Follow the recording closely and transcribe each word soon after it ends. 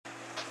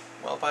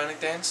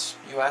BionicDance.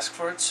 You asked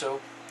for it, so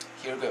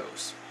here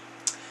goes.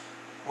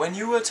 When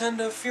you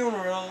attend a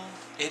funeral,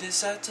 it is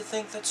sad to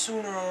think that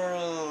sooner or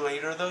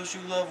later those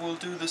you love will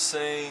do the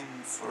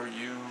same for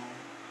you.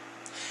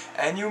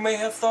 And you may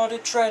have thought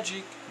it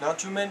tragic, not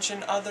to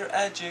mention other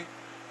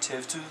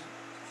adjectives, to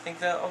think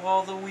that of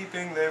all the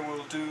weeping they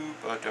will do,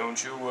 but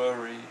don't you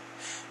worry.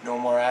 No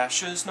more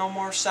ashes, no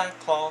more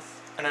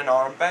sackcloth, and an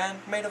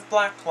armband made of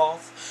black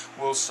cloth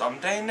will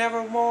someday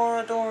never more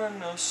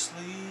adorn a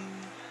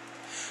sleeve.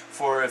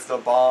 For if the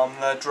bomb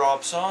that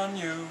drops on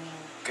you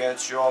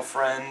gets your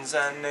friends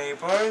and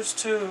neighbors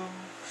too,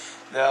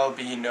 there'll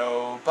be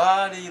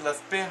nobody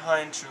left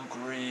behind to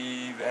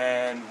grieve,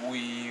 and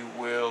we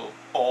will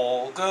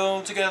all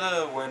go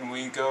together when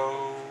we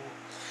go.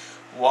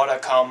 What a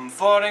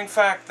comforting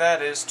fact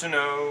that is to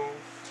know.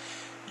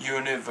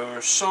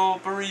 Universal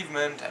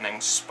bereavement and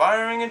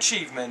inspiring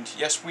achievement.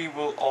 Yes, we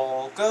will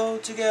all go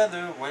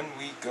together when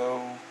we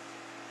go.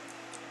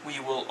 We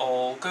will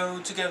all go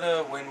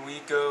together when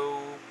we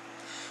go.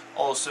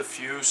 All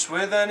suffused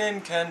with an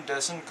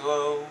incandescent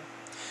glow.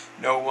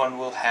 No one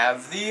will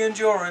have the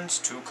endurance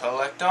to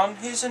collect on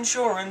his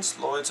insurance.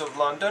 Lloyds of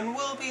London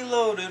will be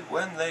loaded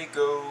when they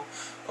go.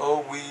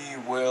 Oh, we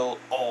will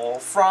all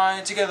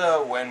fry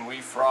together when we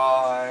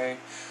fry.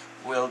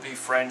 We'll be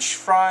French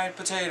fried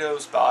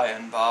potatoes by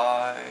and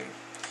by.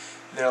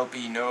 There'll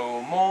be no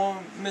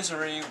more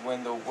misery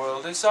when the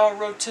world is our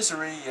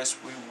rotisserie. Yes,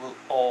 we will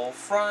all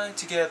fry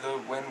together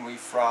when we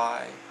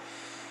fry.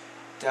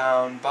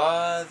 Down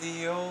by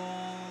the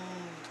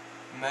old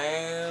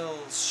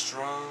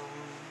maelstrom,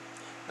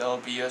 there'll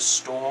be a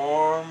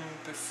storm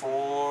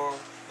before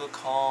the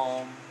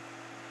calm.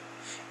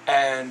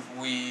 And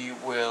we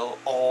will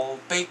all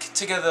bake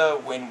together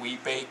when we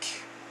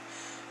bake.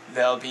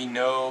 There'll be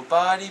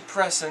nobody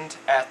present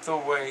at the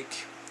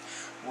wake.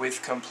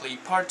 With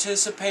complete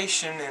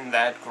participation in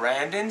that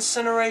grand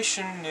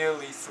incineration,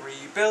 nearly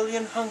 3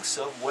 billion hunks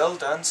of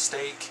well-done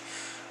steak.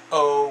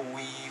 Oh,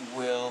 we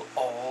will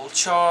all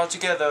char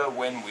together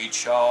when we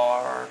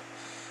char.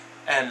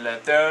 And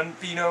let there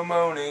be no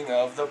moaning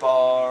of the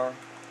bar.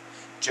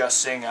 Just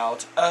sing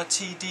out a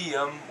Te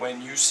Deum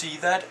when you see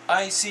that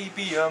icy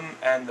beam,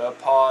 and the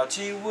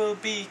party will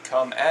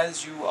become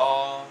as you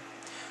are.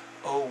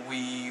 Oh,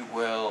 we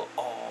will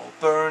all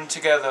burn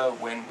together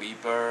when we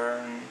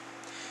burn.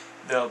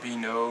 There'll be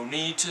no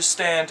need to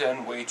stand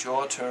and wait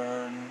your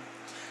turn.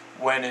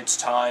 When it's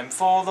time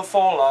for the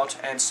fallout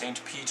and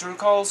St. Peter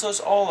calls us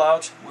all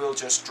out, we'll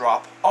just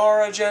drop our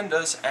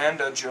agendas and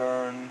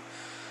adjourn.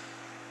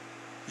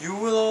 You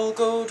will all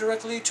go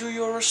directly to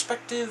your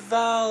respective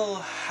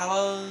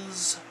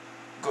Valhallas.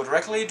 Go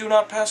directly, do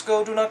not pass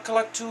go, do not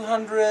collect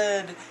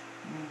 $200.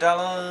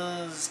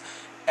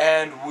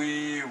 And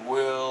we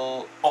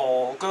will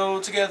all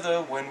go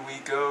together when we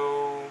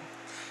go.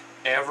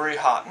 Every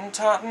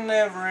Hottentot and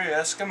every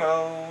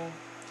Eskimo.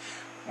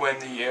 When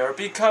the air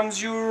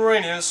becomes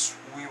Uranus,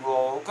 we will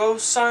all go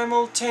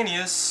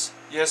simultaneous.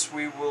 Yes,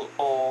 we will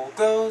all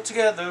go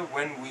together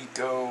when we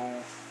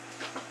go.